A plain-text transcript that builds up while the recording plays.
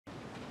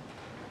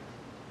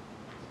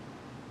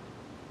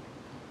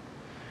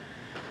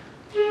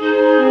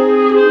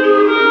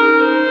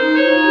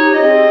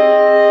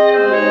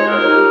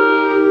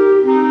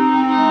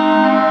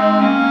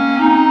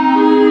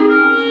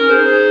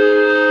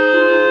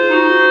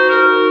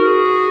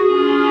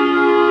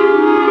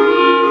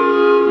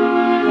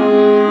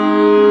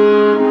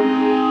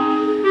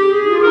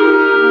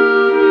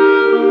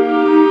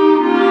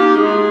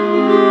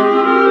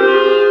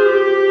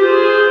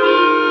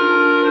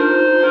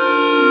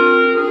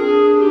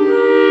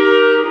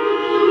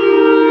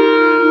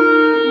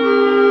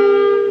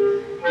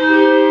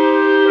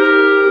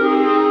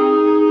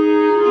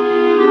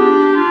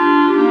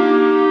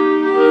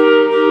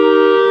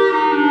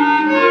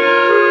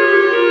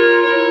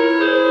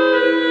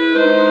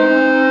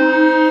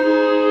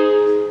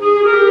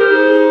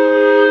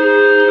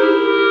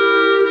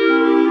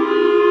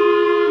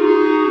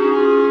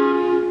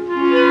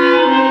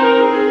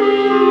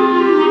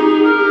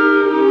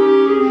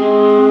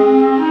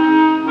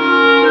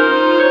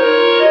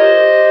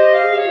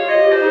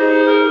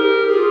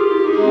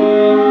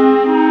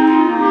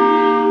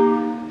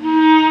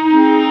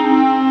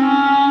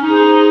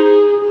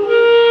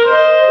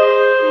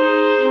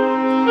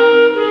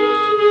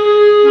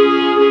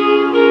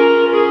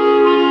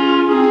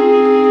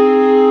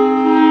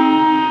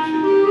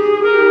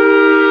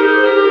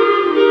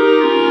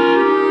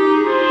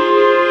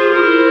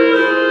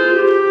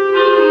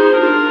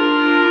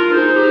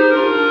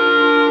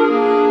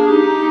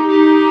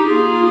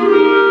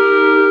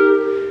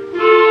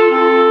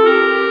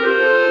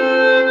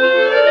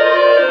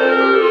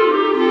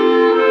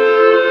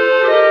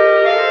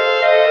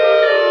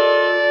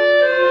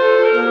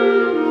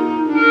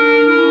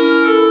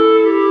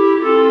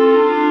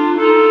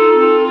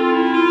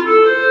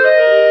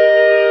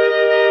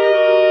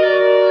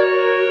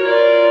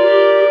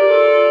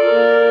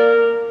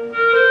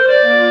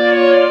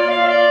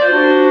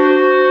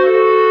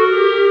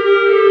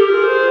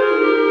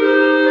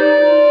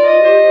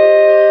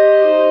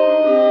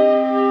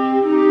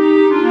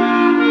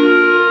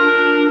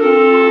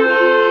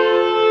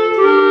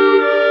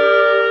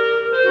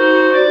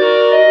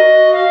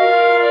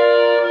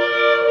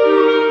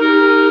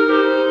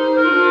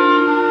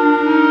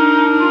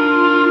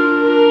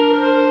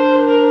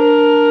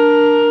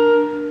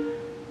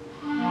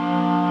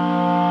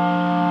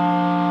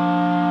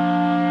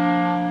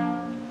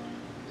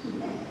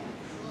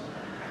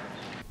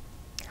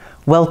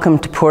Welcome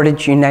to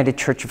Portage United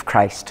Church of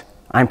Christ.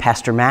 I'm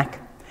Pastor Mac.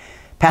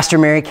 Pastor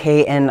Mary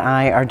Kay and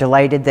I are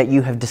delighted that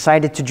you have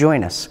decided to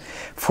join us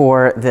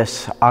for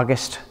this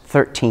August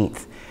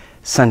 13th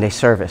Sunday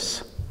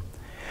service.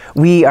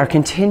 We are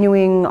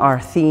continuing our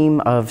theme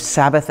of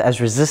Sabbath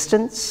as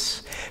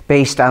resistance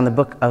based on the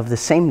book of the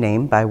same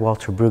name by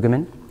Walter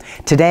Brueggemann.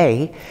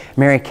 Today,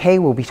 Mary Kay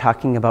will be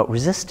talking about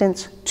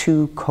resistance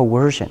to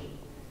coercion.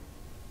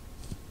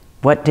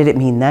 What did it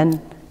mean then?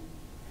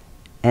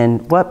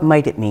 And what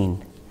might it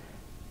mean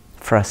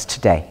for us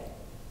today?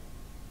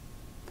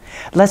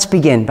 Let's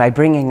begin by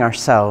bringing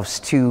ourselves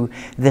to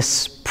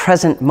this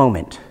present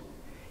moment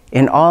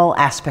in all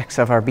aspects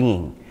of our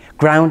being,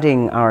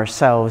 grounding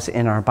ourselves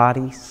in our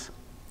bodies,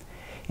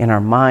 in our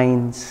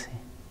minds,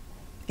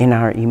 in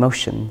our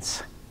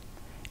emotions,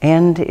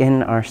 and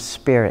in our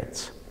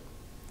spirits.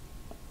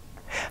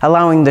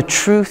 Allowing the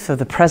truth of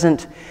the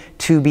present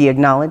to be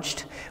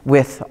acknowledged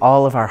with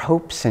all of our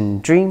hopes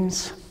and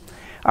dreams,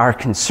 our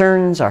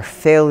concerns, our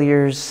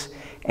failures,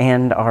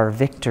 and our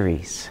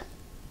victories.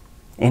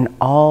 In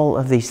all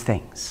of these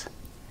things,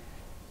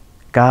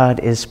 God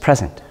is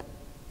present.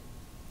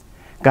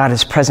 God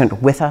is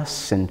present with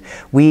us, and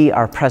we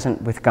are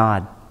present with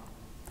God.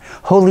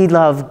 Holy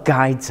love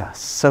guides us,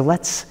 so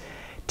let's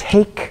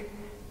take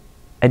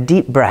a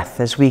deep breath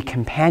as we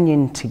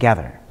companion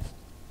together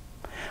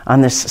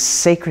on this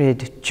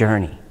sacred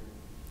journey.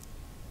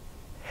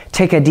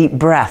 Take a deep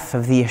breath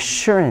of the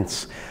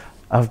assurance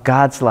of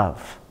God's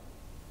love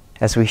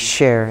as we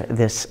share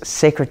this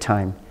sacred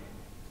time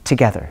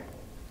together.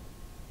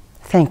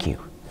 Thank you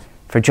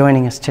for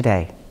joining us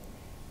today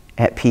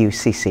at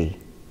PUCC.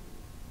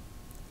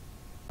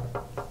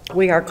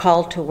 We are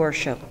called to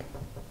worship.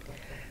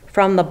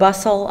 From the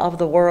bustle of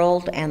the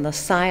world and the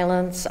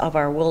silence of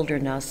our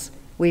wilderness,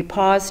 we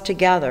pause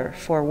together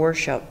for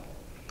worship.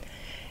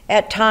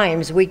 At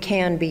times, we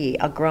can be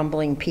a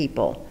grumbling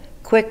people,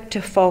 quick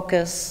to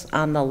focus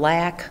on the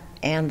lack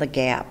and the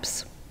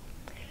gaps.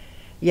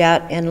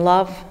 Yet in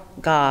love,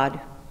 God,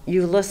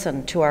 you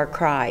listen to our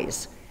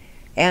cries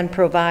and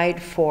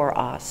provide for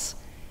us.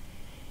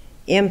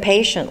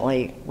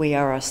 Impatiently, we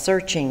are a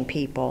searching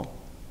people,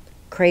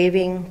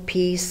 craving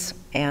peace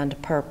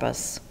and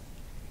purpose.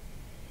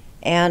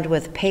 And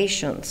with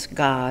patience,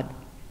 God,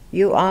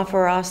 you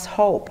offer us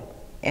hope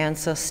and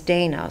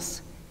sustain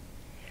us.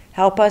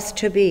 Help us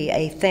to be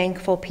a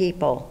thankful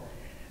people,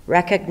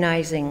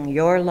 recognizing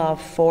your love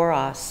for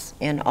us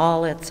in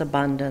all its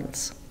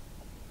abundance.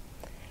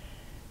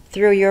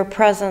 Through your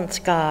presence,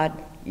 God,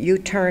 you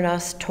turn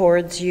us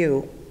towards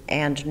you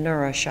and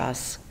nourish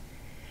us.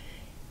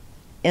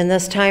 In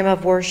this time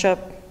of worship,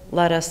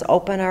 let us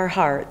open our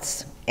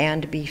hearts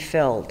and be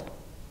filled.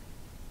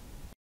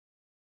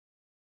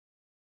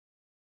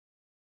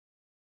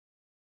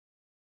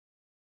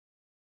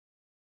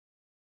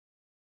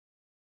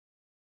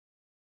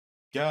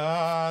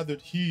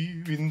 gathered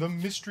here in the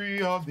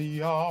mystery of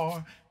the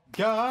hour,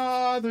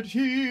 gathered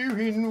here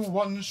in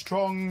one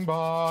strong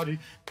body,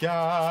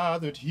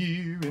 gathered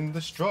here in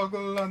the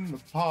struggle and the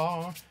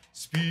power,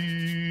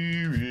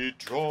 Spirit,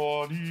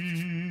 draw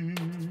near.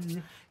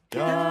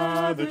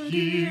 Gathered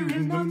here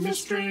in the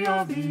mystery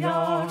of the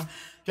hour,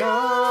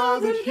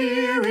 gathered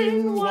here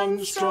in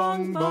one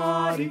strong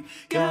body,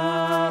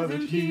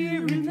 gathered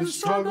here in the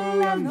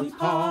struggle and the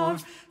power,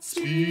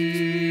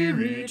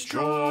 Spirit,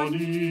 draw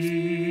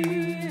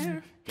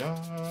near.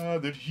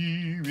 Gathered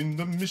here in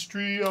the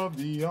mystery of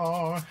the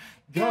hour,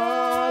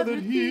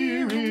 gathered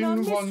here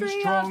in one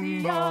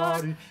strong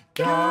body,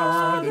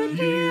 gathered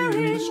here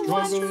in the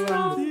struggle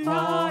and the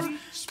power,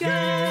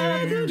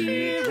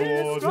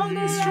 Spirit, draw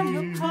near.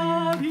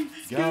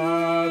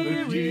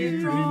 Gathered here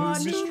in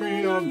the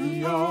mystery of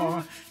the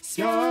hour,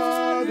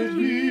 gathered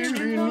here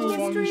in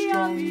one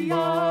strong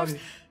body,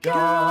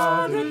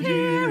 gathered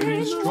here in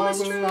the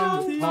struggle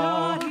and the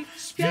power,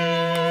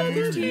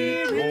 Spirit,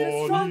 draw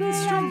near.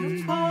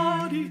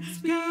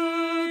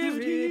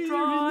 Gathered here in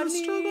the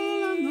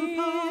struggle and the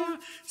power,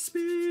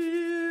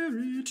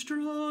 Spirit,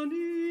 draw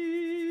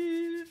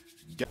near.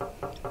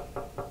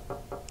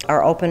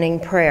 Our opening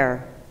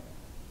prayer.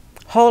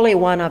 Holy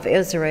One of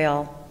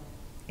Israel,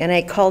 in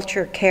a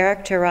culture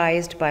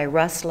characterized by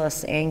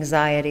restless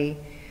anxiety,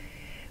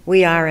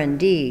 we are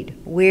indeed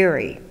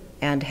weary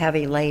and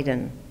heavy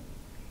laden.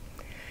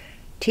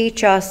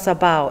 Teach us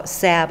about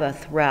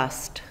Sabbath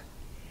rest.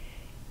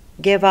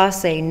 Give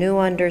us a new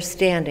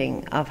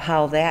understanding of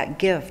how that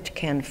gift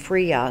can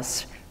free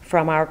us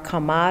from our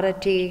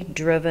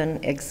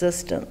commodity-driven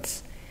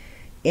existence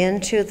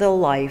into the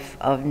life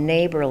of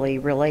neighborly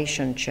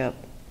relationship.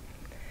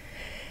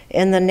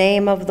 In the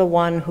name of the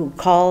one who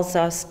calls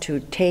us to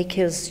take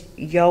his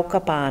yoke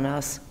upon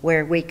us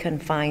where we can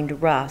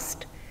find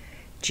rest,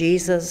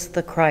 Jesus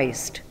the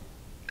Christ.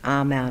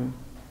 Amen.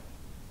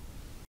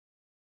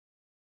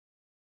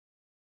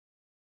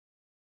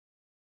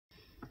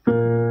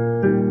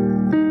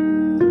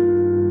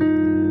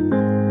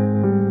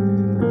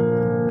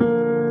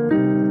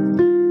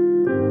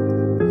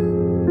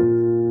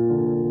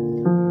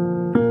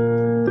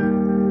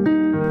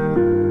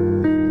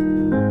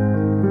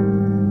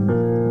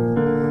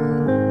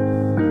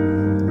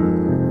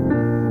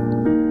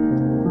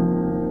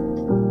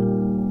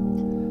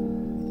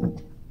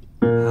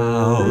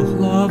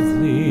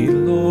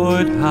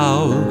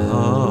 How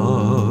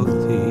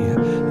lovely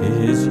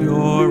is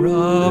your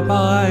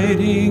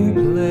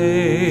abiding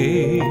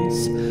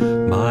place.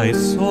 My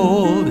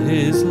soul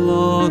is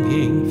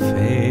longing,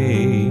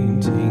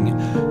 fainting,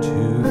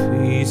 to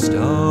feast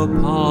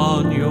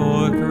upon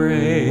your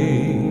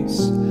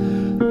grace.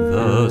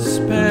 The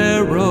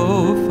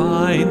sparrow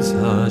finds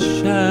a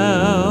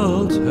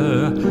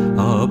shelter,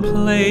 a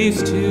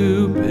place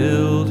to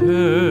build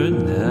her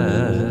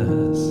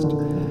nest.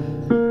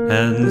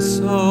 And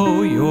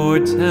so your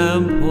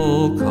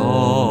temple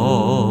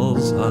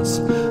calls us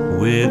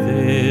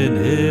within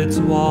its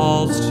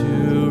walls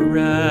to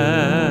rest.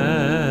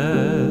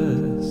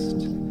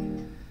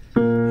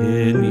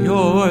 In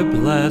your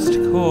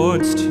blessed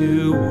courts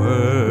to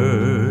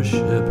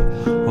worship,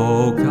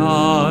 O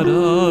God,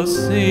 a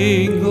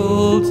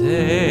single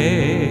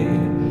day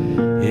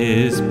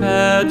is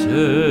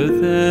better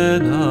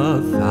than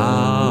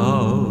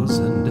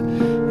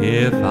 1,000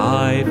 if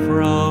I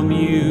from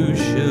you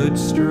should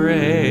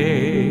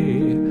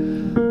stray.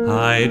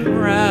 I'd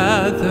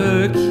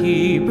rather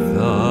keep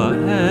the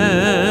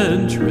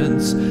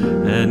entrance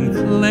and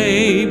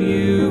claim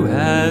you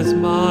as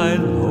my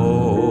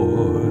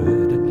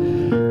Lord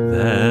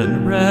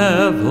than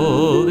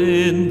revel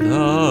in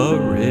the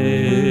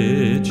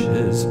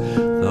riches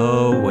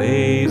the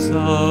ways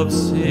of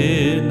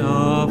sin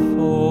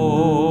afford.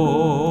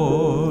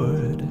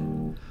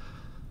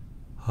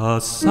 A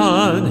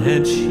sun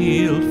and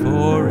shield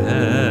forever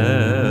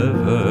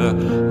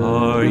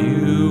are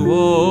you,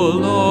 O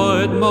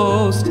Lord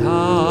Most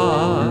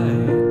High.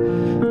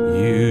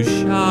 You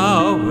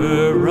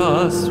shower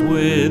us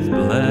with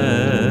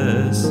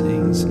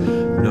blessings,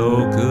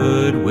 no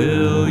good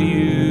will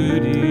you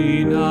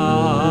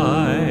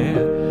deny.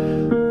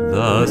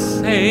 The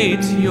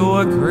saints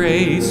your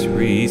grace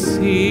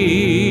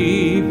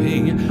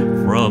receiving,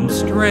 from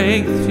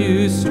strength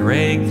to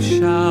strength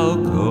shall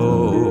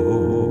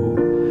go,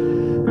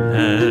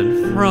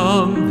 and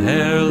from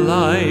their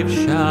life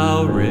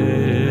shall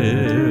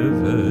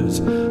rivers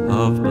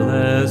of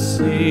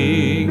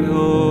blessing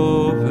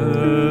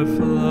overflow.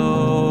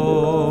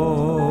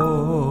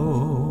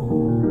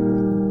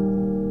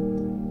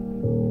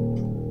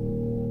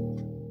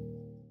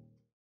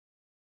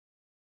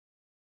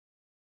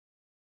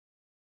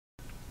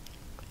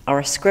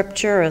 Our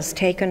scripture is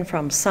taken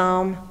from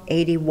Psalm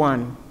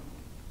 81.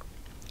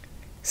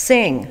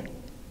 Sing,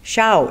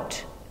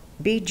 shout,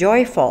 be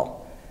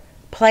joyful,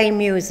 play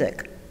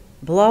music,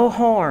 blow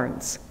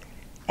horns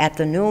at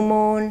the new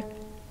moon,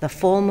 the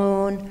full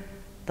moon,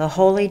 the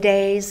holy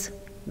days,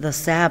 the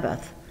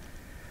Sabbath.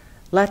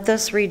 Let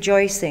this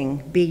rejoicing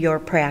be your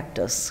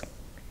practice.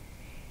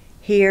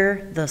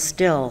 Hear the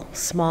still,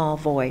 small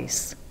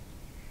voice.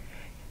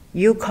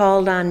 You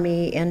called on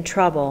me in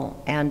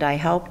trouble, and I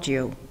helped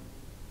you.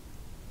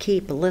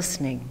 Keep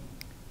listening.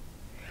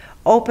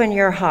 Open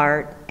your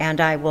heart,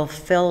 and I will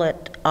fill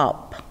it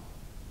up.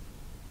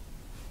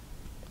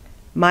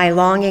 My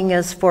longing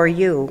is for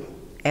you,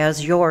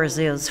 as yours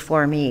is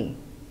for me.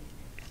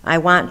 I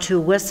want to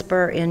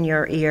whisper in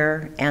your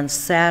ear and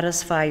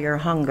satisfy your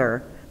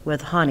hunger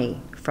with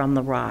honey from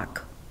the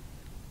rock.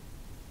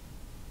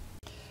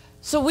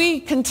 So we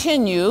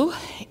continue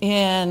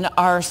in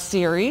our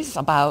series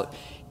about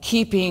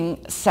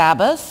keeping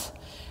Sabbath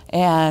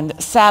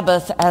and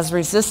Sabbath as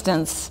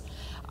resistance.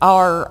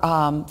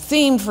 Our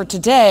theme for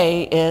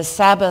today is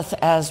Sabbath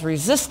as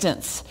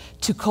resistance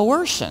to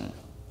coercion,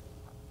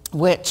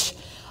 which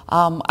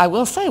I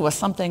will say was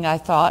something I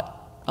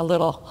thought a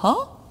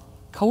little,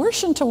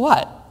 coercion to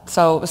what?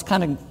 So it was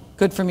kind of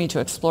good for me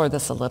to explore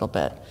this a little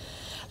bit.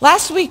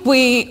 Last week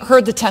we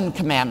heard the Ten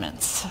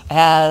Commandments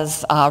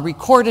as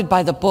recorded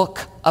by the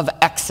book of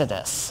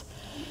Exodus.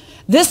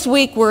 This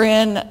week we're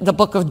in the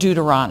book of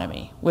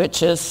Deuteronomy,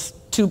 which is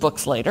 2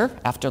 books later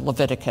after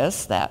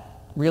Leviticus, that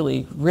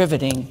really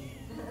riveting,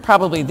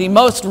 probably the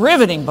most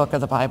riveting book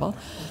of the Bible.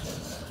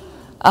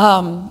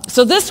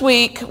 So this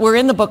week we're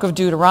in the book of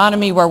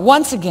Deuteronomy, where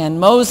once again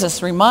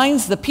Moses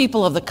reminds the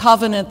people of the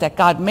covenant that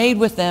God made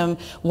with them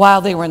while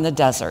they were in the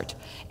desert.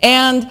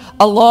 And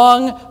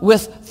along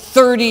with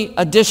 30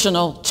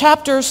 additional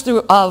chapters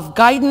of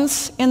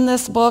guidance in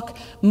this book,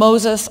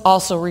 Moses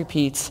also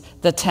repeats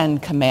the 10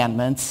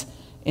 Commandments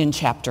in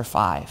chapter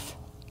 5.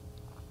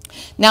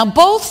 Now,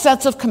 both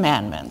sets of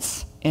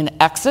commandments in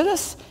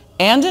Exodus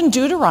and in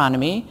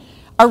Deuteronomy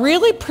are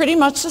really pretty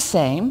much the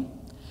same.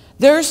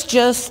 There's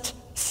just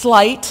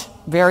slight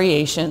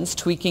variations,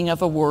 tweaking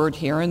of a word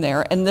here and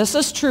there. And this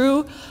is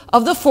true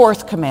of the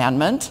 4th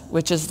commandment,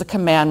 which is the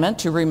commandment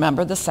to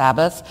remember the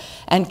Sabbath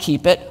and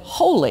keep it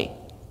holy.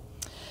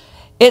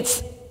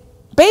 It's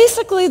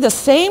basically the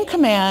same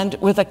command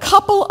with a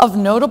couple of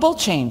notable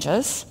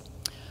changes.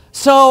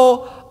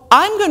 So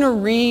I'm going to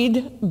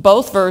read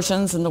both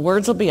versions, and the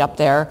words will be up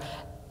there.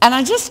 And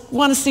I just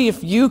want to see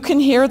if you can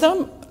hear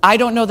them. I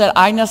don't know that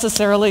I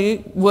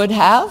necessarily would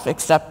have,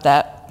 except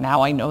that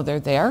now I know they're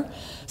there.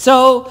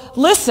 So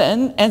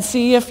listen and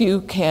see if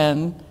you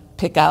can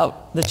pick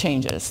out the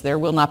changes. There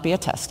will not be a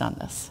test on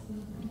this.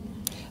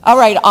 All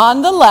right,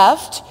 on the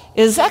left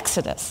is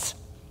Exodus.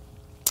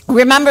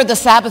 Remember the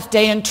Sabbath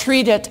day and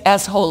treat it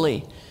as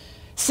holy.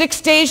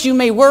 6 days you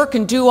may work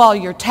and do all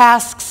your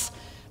tasks,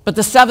 but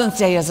the 7th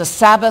day is a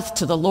Sabbath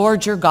to the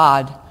Lord your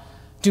God.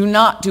 Do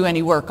not do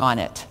any work on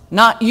it.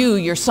 Not you,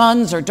 your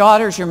sons or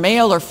daughters, your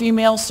male or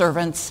female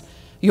servants,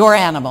 your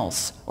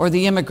animals, or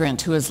the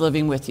immigrant who is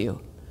living with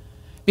you.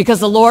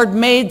 Because the Lord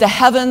made the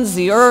heavens,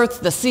 the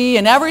earth, the sea,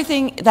 and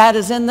everything that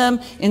is in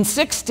them in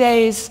 6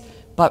 days,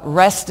 but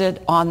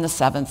rested on the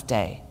 7th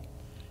day.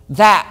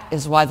 That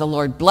is why the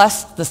Lord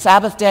blessed the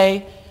Sabbath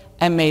day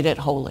and made it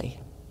holy.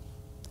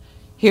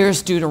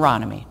 Here's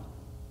Deuteronomy.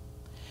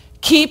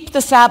 Keep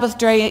the Sabbath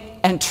day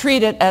and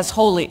treat it as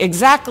holy,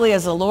 exactly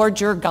as the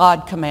Lord your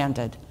God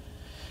commanded.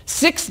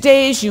 6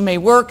 days you may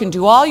work and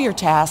do all your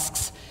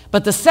tasks,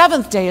 but the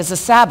 7th day is a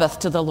Sabbath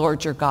to the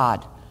Lord your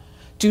God.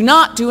 Do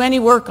not do any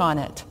work on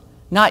it.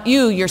 Not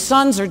you, your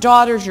sons or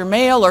daughters, your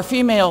male or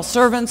female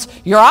servants,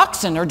 your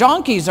oxen or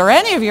donkeys, or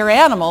any of your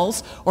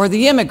animals, or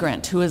the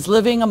immigrant who is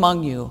living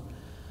among you,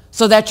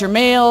 so that your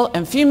male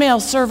and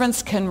female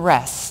servants can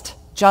rest,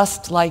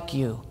 just like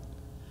you.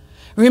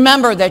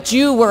 Remember that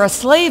you were a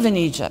slave in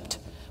Egypt,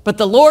 but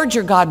the Lord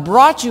your God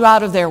brought you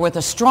out of there with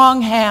a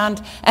strong hand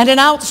and an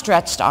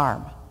outstretched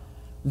arm.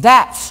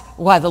 That's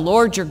why the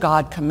Lord your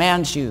God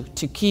commands you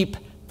to keep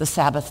the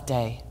Sabbath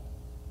day.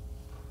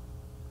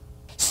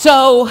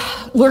 So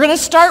we're going to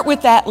start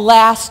with that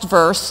last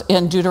verse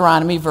in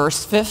Deuteronomy,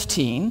 verse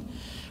 15.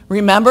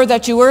 Remember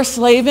that you were a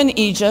slave in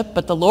Egypt,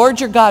 but the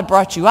Lord your God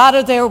brought you out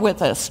of there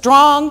with a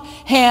strong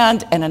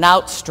hand and an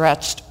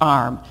outstretched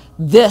arm.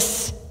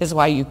 This is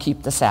why you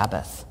keep the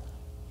Sabbath.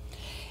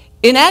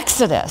 In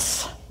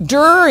Exodus,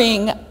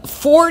 during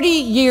 40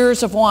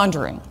 years of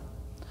wandering,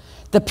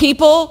 the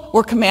people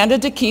were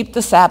commanded to keep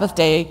the Sabbath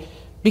day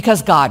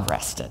because God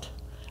rested.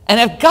 And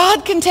if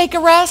God can take a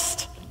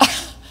rest,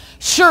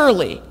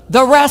 surely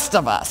the rest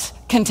of us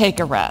can take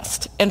a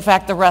rest. In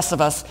fact, the rest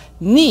of us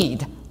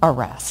need a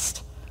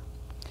rest.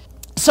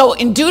 So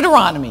in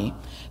Deuteronomy,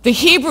 the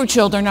Hebrew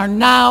children are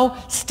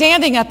now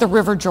standing at the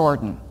River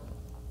Jordan,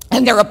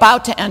 and they're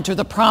about to enter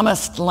the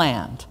promised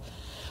land,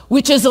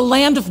 which is a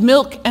land of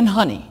milk and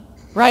honey,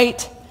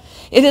 right?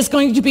 It is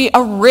going to be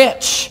a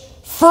rich,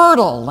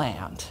 fertile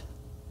land.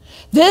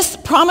 This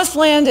promised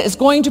land is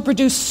going to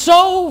produce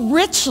so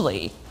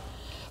richly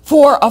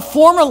for a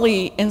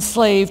formerly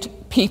enslaved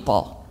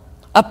people,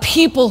 a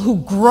people who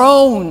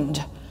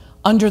groaned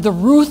under the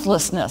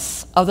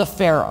ruthlessness of the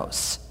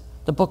pharaohs,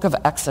 the book of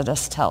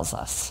Exodus tells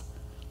us.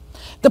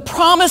 The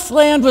promised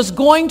land was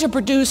going to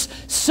produce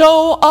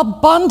so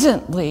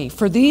abundantly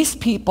for these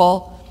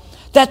people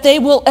that they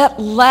will at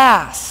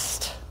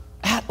last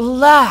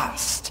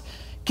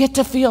get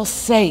to feel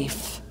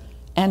safe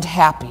and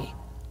happy.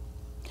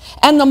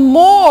 And the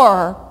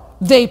more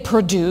they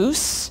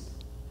produce,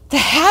 the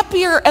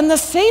happier and the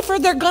safer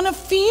they're going to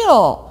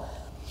feel.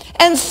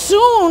 And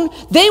soon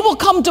they will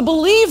come to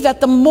believe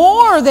that the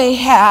more they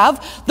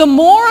have, the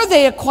more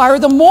they acquire,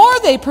 the more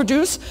they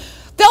produce,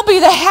 they'll be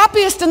the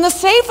happiest and the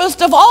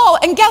safest of all.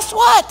 And guess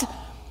what?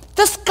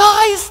 The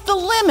sky's the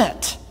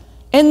limit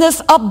in this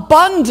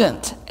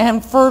abundant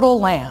and fertile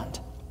land.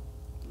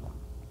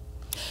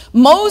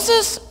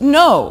 Moses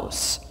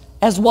knows,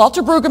 as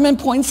Walter Brueggemann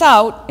points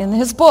out in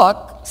his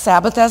book,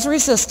 Sabbath as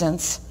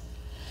Resistance,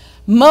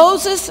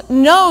 Moses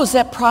knows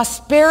that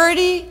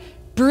prosperity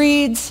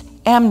breeds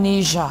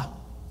amnesia.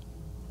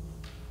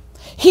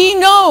 He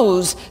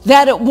knows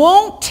that it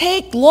won't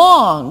take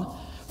long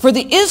for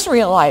the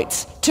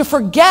Israelites to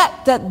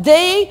forget that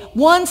they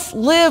once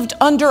lived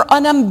under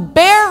an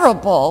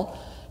unbearable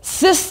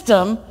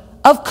system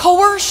of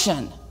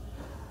coercion.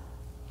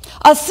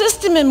 A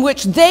system in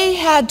which they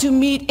had to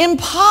meet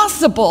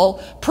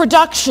impossible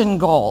production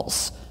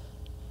goals.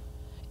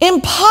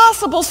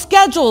 Impossible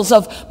schedules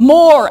of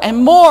more and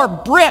more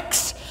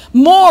bricks,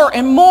 more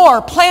and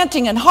more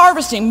planting and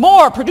harvesting,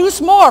 more,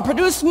 produce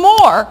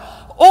more,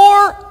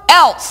 or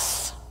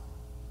else.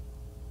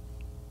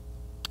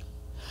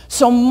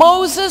 So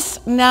Moses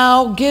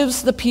now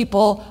gives the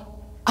people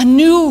a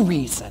new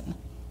reason,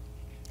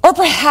 or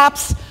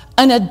perhaps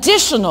an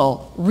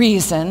additional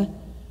reason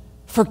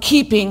for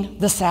keeping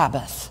the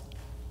Sabbath.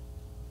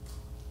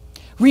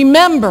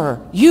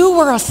 Remember, you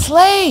were a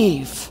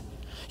slave.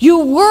 You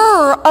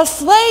were a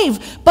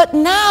slave, but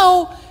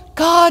now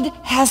God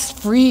has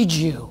freed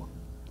you.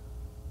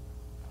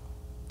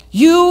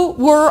 You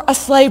were a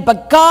slave,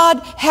 but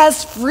God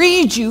has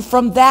freed you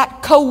from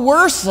that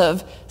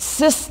coercive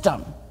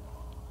system.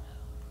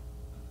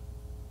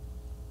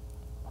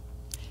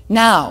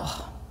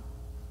 Now,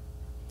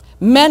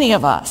 many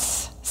of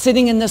us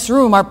sitting in this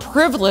room are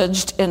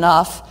privileged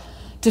enough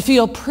to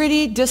feel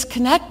pretty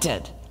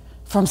disconnected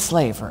from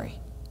slavery.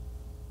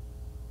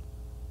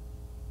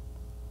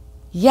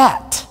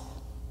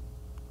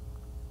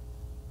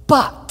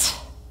 But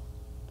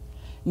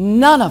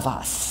none of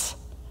us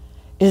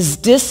is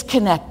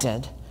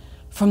disconnected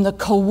from the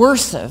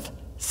coercive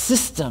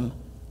system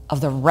of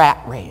the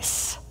rat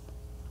race.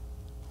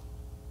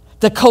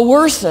 The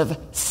coercive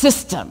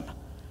system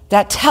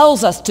that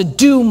tells us to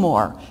do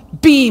more,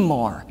 be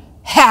more,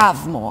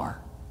 have more,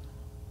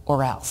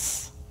 or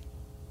else.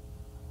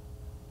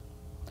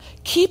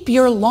 Keep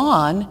your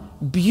lawn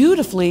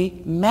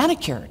beautifully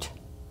manicured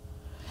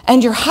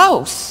and your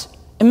house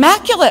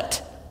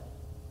immaculate,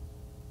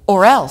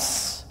 or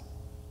else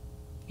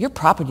your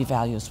property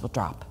values will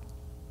drop.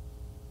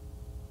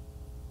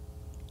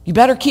 You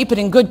better keep it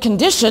in good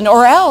condition,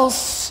 or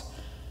else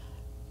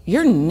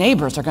your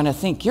neighbors are going to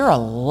think you're a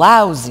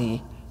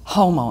lousy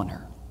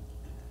homeowner.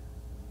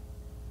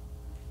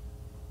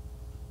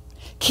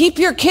 Keep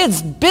your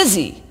kids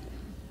busy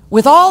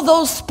with all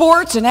those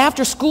sports and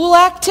after-school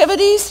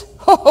activities,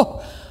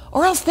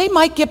 or else they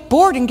might get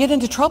bored and get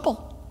into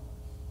trouble.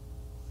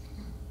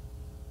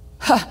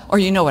 Or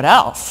you know what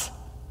else?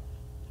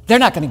 They're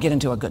not going to get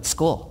into a good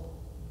school.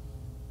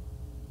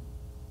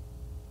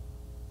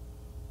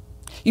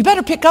 You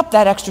better pick up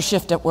that extra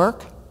shift at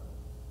work.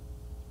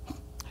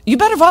 You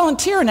better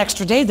volunteer an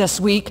extra day this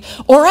week,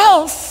 or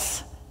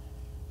else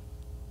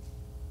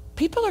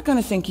people are going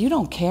to think you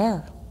don't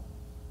care.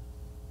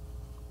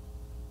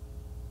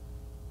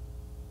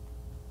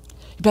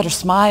 You better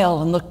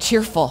smile and look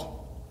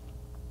cheerful,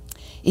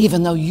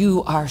 even though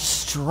you are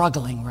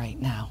struggling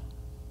right now.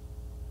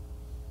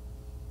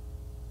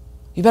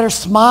 You better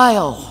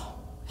smile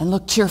and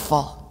look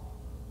cheerful,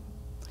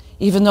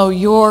 even though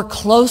your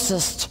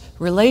closest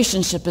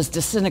relationship is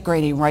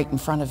disintegrating right in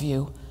front of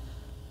you.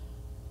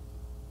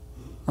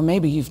 Or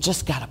maybe you've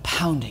just got a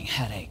pounding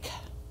headache.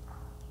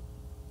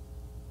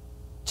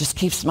 Just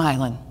keep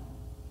smiling,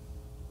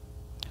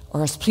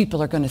 or else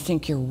people are going to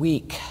think you're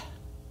weak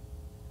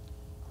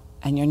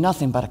and you're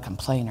nothing but a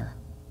complainer.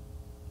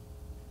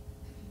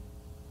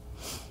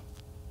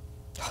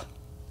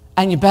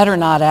 And you better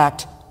not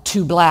act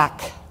too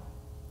black,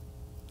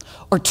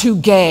 or too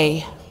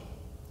gay,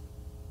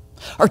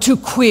 or too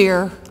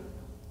queer,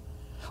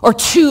 or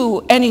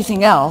too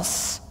anything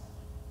else,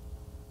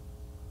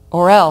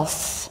 or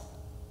else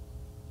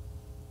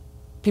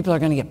people are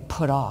going to get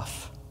put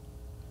off,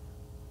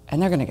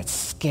 and they're going to get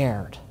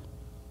scared.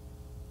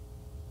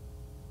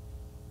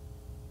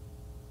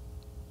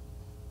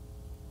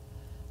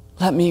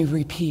 Let me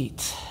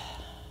repeat.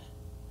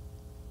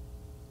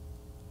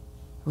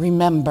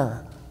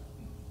 Remember,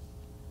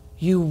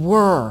 you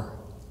were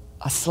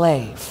a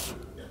slave.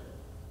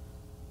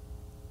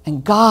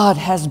 And God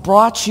has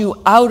brought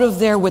you out of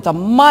there with a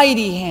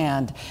mighty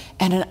hand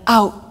and an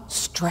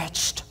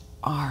outstretched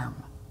arm.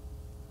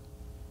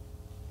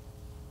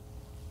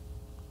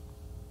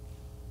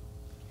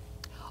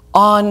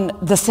 On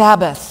the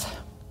Sabbath,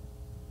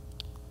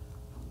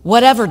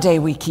 whatever day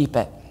we keep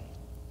it,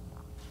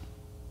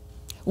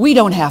 we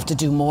don't have to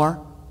do more.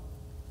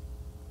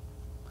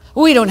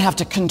 We don't have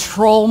to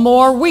control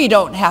more. We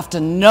don't have to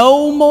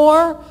know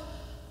more.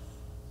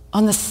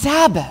 On the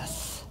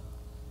Sabbath,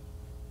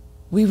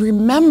 we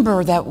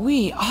remember that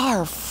we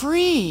are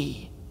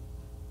free.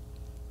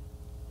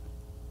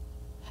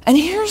 And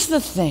here's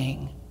the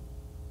thing.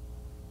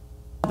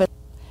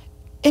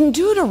 In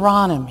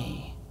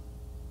Deuteronomy,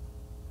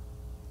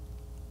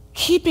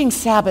 keeping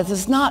Sabbath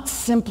is not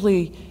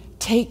simply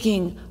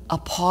taking a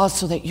pause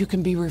so that you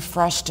can be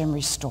refreshed and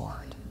restored.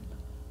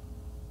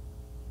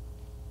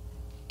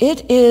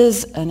 It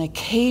is an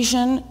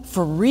occasion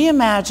for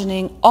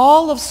reimagining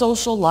all of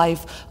social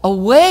life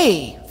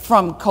away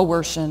from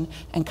coercion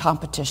and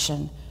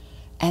competition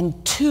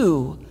and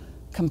to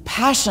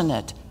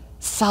compassionate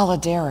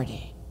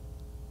solidarity.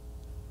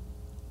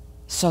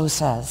 So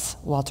says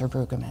Walter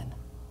Brueggemann.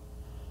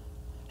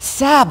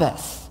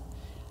 Sabbath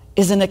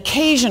is an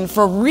occasion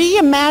for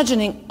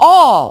reimagining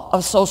all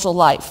of social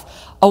life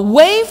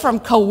away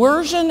from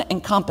coercion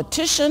and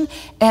competition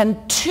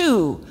and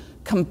to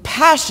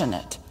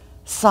compassionate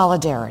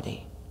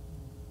solidarity.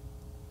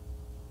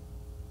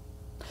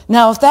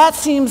 Now, if that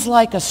seems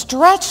like a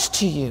stretch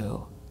to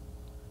you,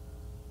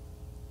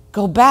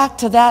 go back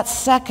to that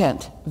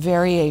second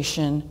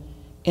variation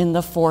in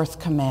the fourth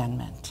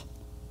commandment.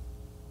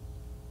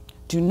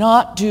 Do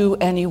not do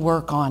any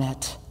work on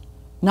it.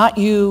 Not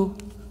you,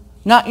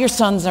 not your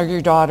sons or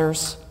your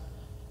daughters,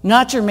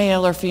 not your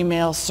male or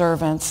female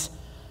servants,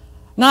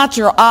 not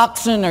your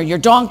oxen or your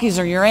donkeys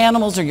or your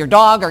animals or your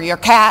dog or your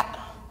cat,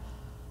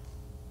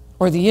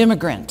 or the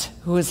immigrant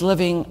who is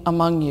living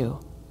among you,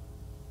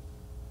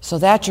 so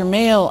that your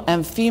male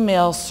and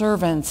female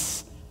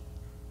servants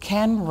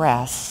can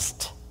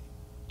rest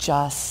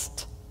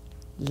just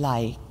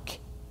like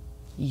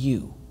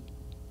you.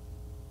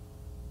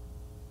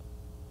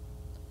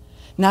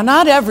 Now,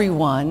 not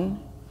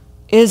everyone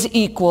is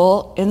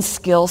equal in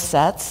skill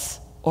sets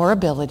or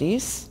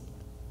abilities.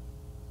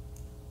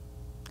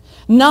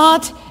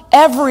 Not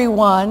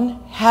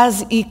everyone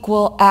has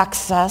equal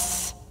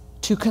access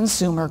to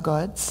consumer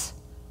goods.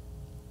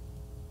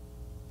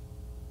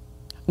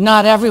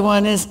 Not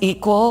everyone is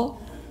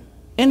equal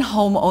in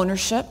home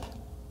ownership.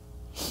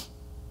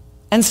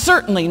 And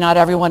certainly not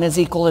everyone is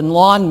equal in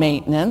lawn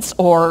maintenance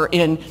or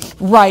in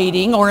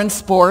writing or in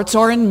sports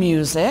or in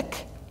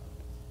music.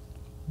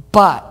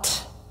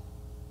 But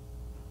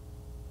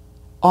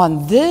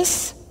on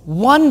this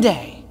one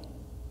day,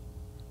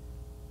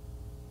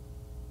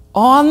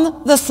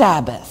 on the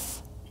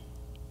Sabbath,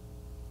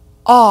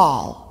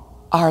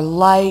 all are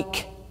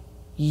like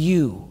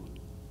you.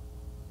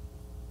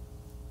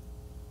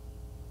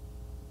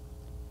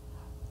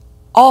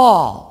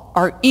 All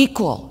are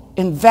equal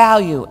in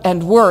value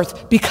and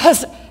worth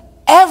because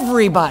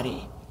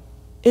everybody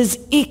is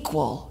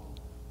equal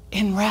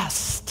in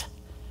rest.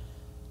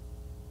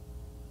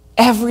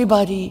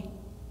 Everybody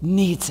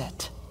needs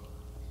it.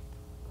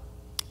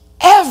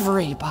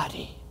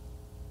 Everybody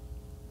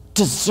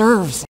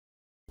deserves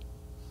it.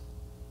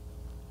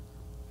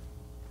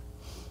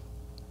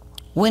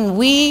 When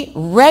we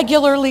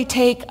regularly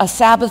take a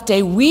Sabbath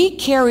day, we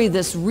carry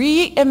this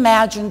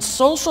reimagined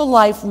social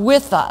life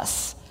with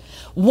us.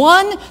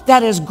 One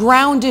that is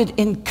grounded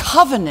in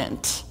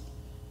covenant,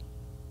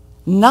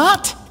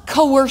 not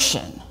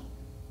coercion.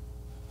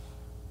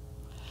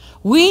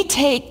 We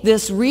take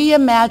this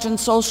reimagined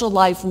social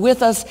life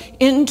with us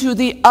into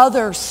the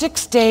other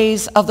 6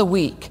 days of the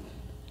week.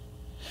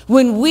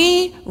 When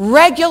we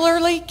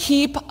regularly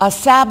keep a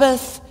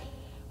Sabbath,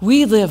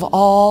 we live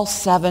all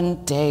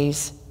 7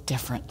 days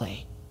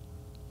differently.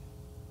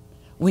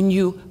 When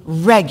you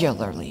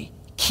regularly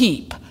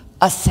keep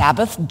a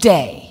Sabbath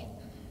day,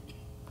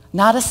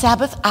 not a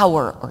Sabbath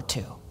hour or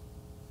two.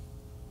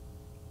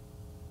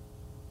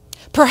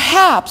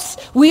 Perhaps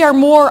we are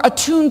more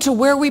attuned to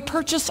where we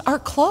purchase our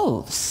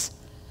clothes,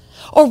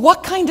 or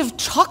what kind of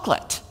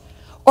chocolate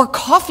or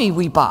coffee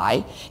we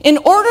buy in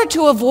order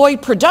to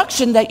avoid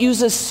production that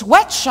uses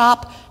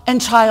sweatshop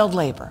and child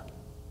labor.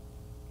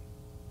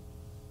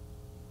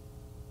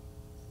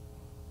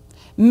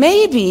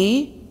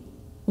 Maybe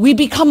we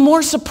become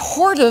more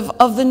supportive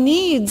of the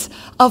needs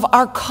of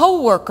our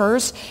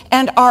coworkers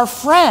and our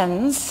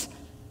friends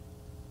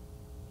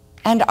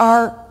and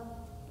our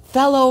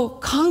fellow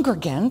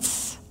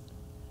congregants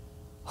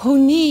who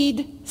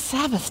need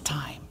Sabbath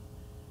time,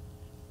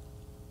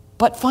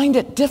 but find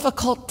it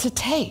difficult to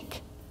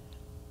take.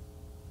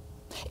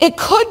 It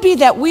could be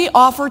that we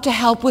offer to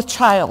help with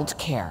child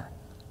care.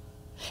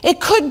 It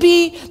could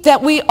be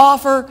that we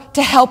offer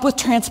to help with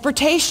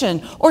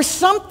transportation or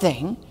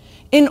something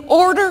in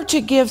order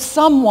to give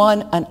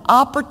someone an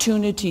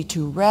opportunity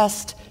to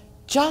rest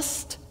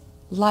just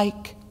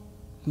like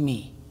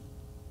me.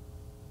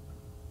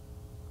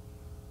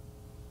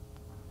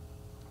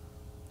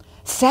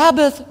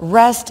 Sabbath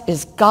rest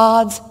is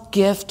God's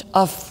gift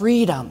of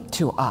freedom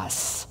to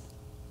us.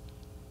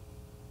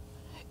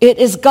 It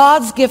is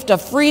God's gift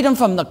of freedom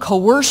from the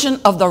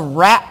coercion of the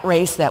rat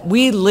race that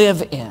we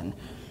live in.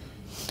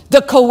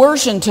 The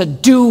coercion to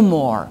do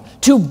more,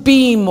 to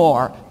be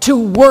more, to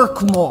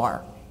work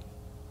more.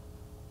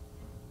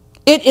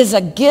 It is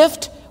a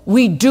gift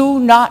we do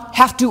not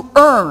have to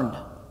earn.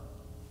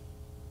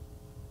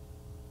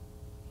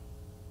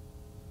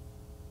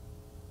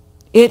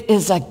 It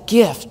is a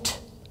gift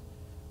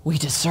we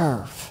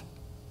deserve.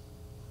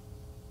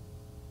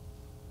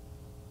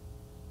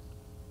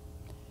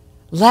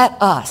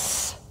 Let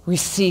us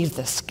receive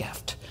this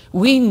gift.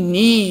 We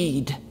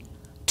need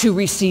to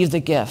receive the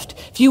gift.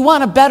 If you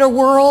want a better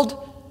world,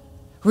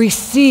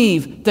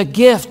 receive the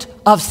gift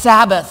of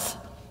Sabbath,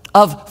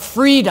 of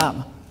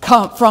freedom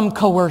from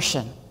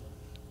coercion.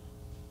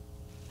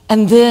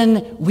 And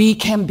then we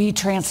can be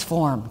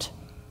transformed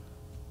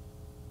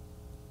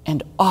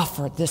and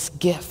offer this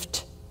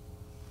gift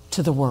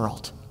to the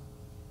world.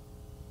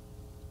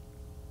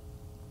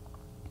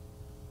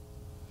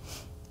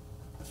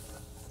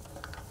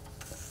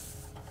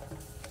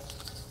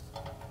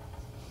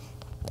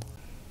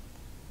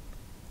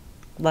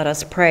 Let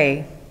us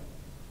pray.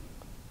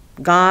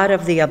 God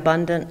of the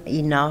abundant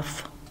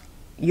enough,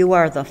 you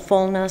are the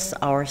fullness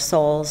our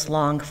souls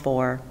long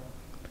for.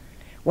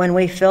 When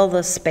we fill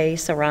the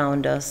space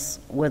around us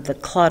with the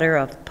clutter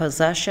of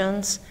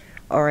possessions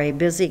or a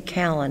busy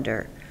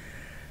calendar,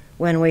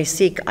 when we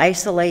seek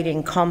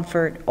isolating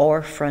comfort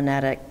or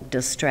frenetic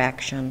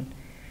distraction,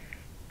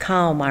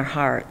 calm our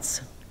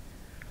hearts,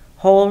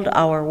 hold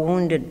our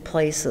wounded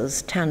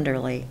places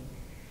tenderly,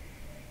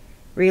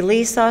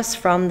 release us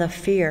from the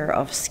fear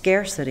of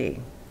scarcity,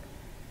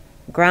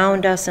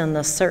 ground us in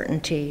the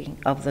certainty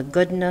of the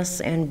goodness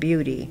and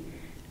beauty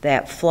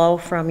that flow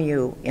from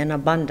you in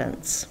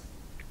abundance.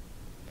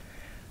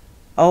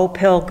 O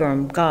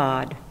pilgrim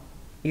God,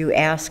 you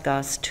ask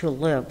us to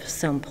live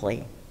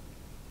simply.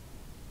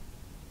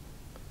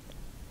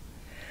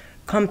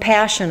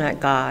 Compassionate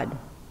God,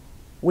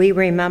 we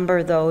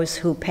remember those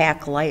who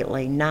pack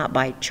lightly, not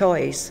by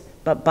choice,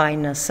 but by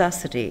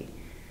necessity.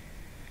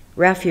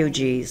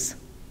 Refugees,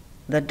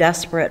 the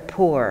desperate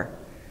poor,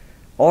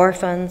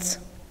 orphans,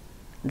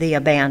 the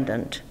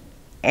abandoned,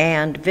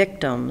 and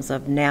victims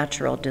of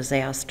natural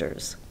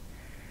disasters.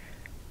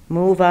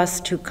 Move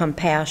us to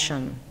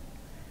compassion,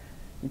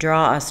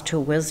 draw us to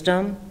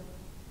wisdom,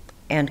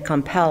 and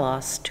compel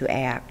us to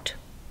act.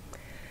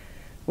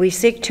 We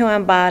seek to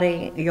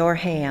embody your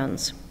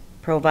hands,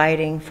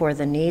 providing for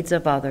the needs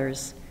of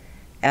others,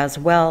 as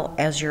well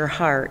as your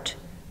heart,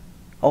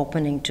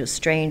 opening to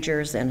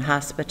strangers in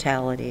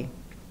hospitality.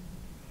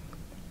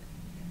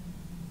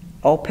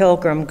 O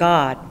pilgrim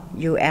God,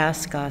 you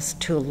ask us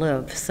to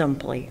live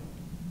simply.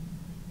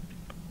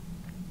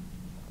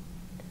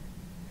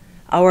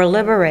 Our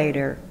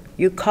liberator,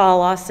 you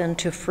call us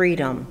into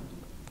freedom,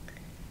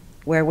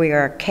 where we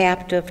are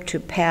captive to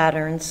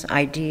patterns,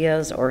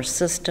 ideas, or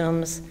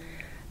systems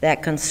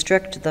that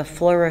constrict the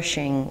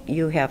flourishing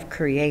you have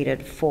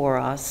created for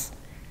us.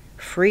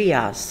 Free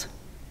us.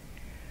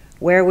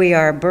 Where we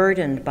are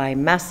burdened by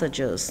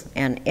messages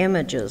and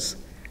images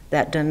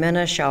that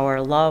diminish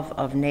our love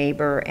of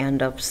neighbor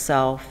and of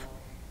self,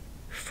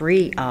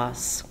 free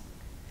us.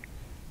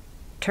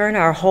 Turn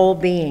our whole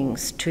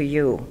beings to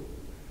you.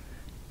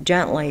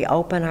 Gently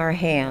open our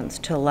hands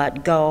to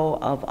let go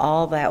of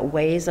all that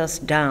weighs us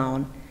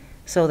down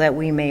so that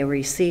we may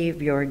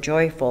receive your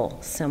joyful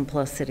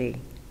simplicity.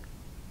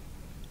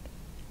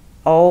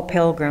 O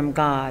pilgrim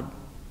God,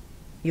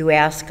 you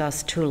ask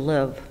us to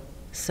live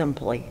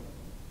simply.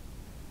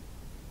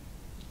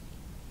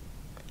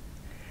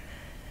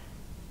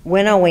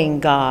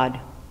 Winnowing God,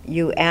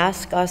 you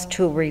ask us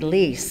to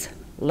release,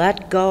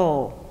 let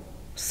go,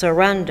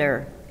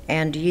 surrender,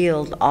 and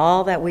yield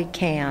all that we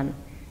can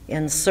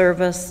in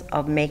service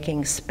of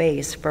making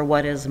space for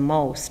what is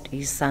most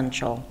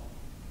essential.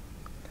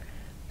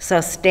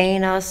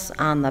 Sustain us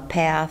on the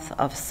path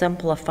of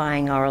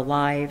simplifying our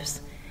lives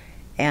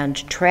and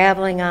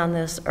traveling on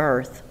this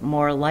earth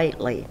more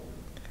lightly,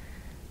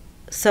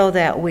 so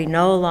that we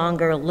no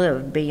longer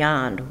live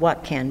beyond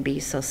what can be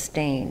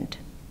sustained.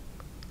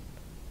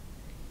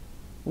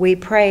 We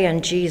pray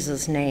in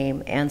Jesus'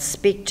 name and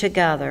speak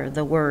together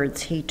the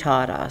words he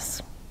taught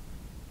us.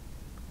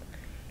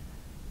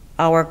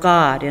 Our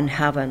God in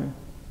heaven,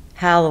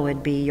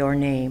 hallowed be your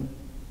name.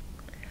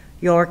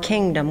 Your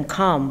kingdom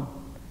come,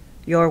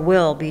 your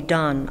will be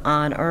done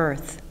on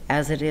earth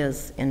as it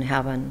is in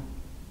heaven.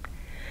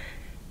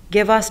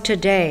 Give us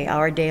today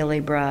our daily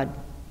bread,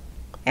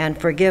 and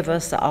forgive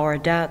us our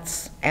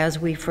debts as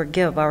we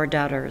forgive our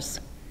debtors.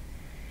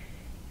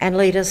 And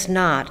lead us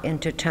not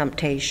into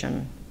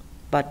temptation,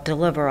 but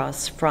deliver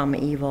us from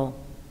evil.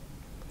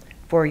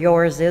 For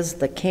yours is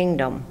the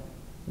kingdom,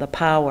 the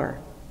power,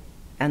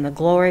 and the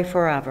glory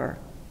forever.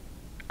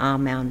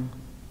 Amen.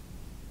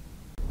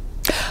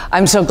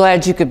 I'm so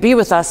glad you could be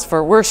with us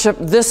for worship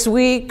this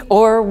week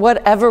or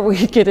whatever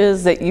week it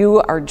is that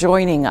you are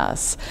joining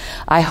us.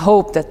 I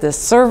hope that this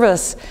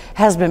service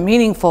has been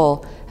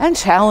meaningful and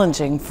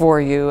challenging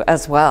for you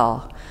as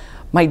well.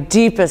 My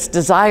deepest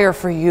desire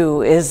for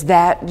you is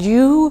that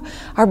you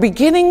are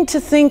beginning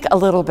to think a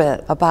little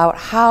bit about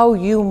how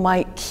you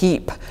might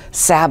keep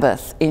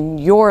Sabbath in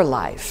your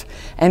life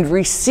and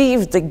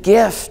receive the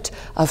gift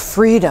of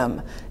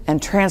freedom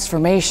and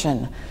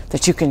transformation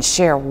that you can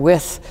share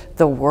with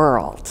the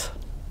world.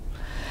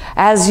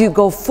 As you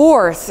go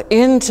forth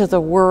into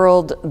the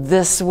world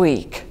this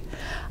week,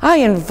 I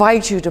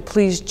invite you to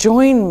please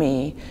join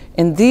me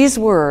in these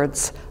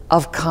words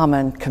of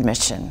common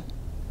commission.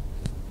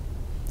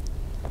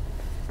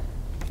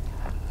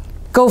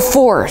 Go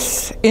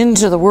forth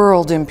into the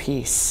world in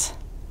peace.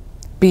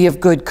 Be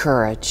of good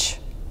courage.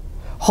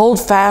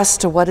 Hold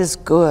fast to what is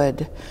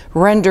good.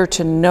 Render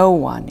to no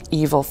one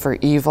evil for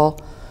evil.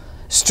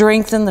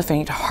 Strengthen the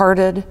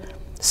faint-hearted.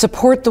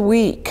 Support the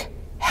weak.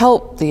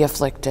 Help the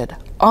afflicted.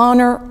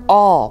 Honor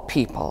all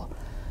people.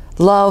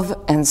 Love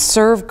and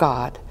serve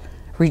God,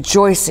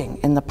 rejoicing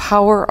in the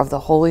power of the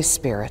Holy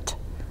Spirit.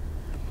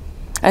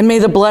 And may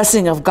the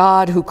blessing of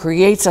God who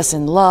creates us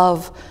in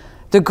love,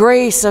 the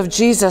grace of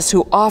Jesus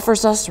who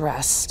offers us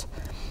rest,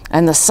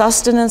 and the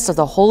sustenance of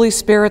the Holy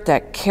Spirit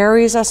that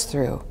carries us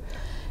through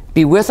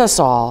be with us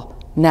all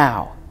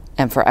now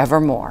and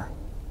forevermore.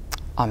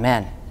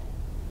 Amen.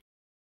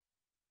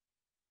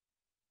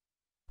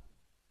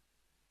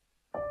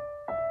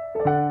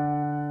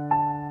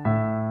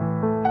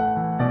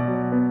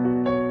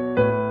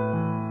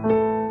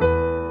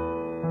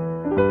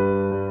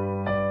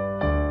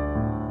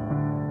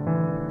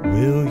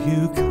 Will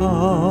you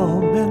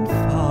come and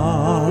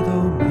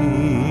follow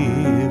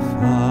me if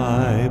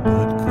I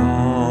but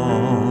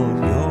call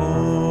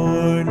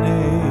your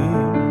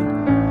name?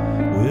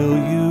 Will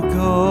you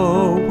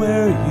go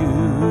where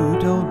you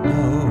don't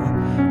know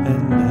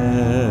and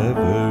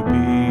never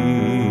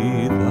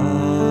be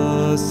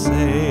the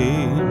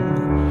same?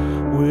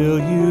 Will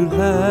you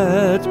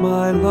let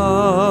my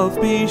love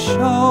be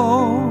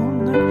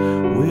shown?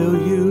 Will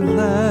you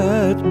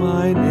let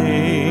my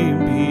name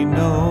be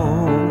known?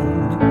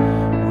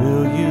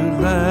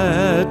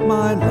 Let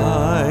my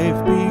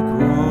life be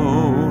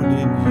grown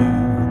in you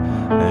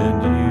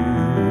and you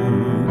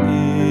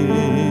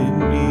in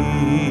me.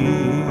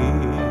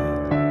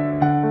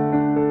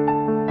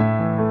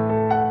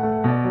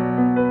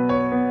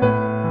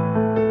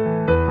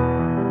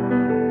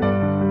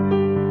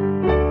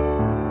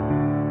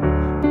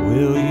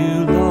 Will you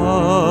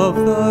love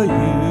the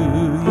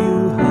you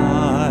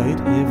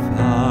hide if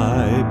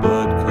I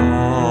but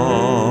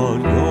call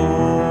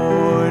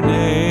your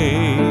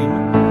name?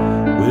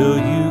 Will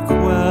you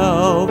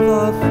quell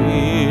the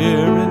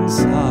fear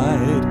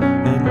inside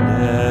and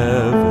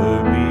never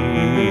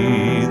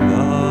be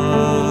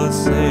the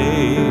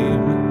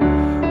same?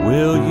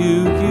 Will you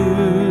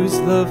use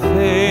the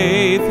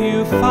faith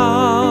you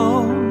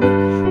found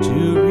to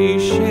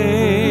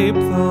reshape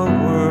the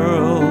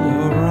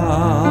world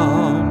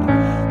around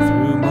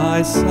through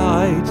my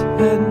sight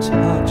and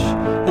touch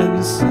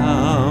and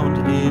sound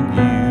in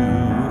you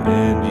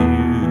and you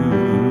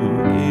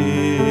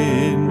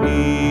in me?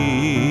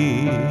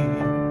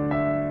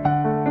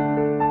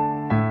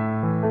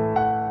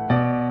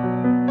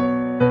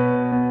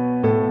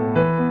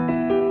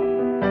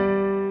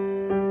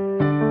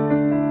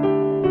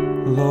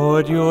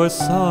 Lord, your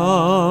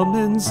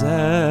summons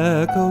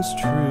echoes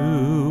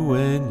true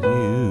when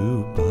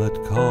you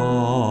but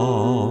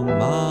call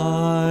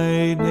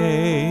my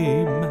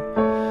name.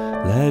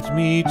 Let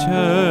me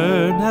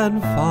turn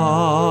and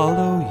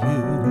follow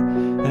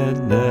you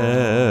and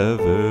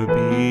never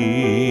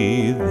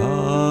be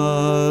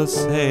the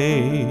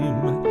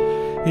same.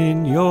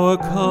 In your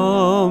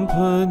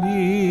company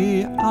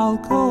I'll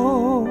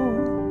go,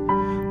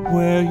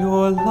 where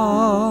your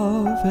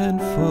love and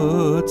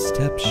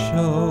footsteps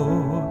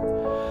show.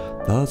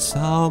 Thus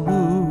I'll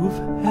move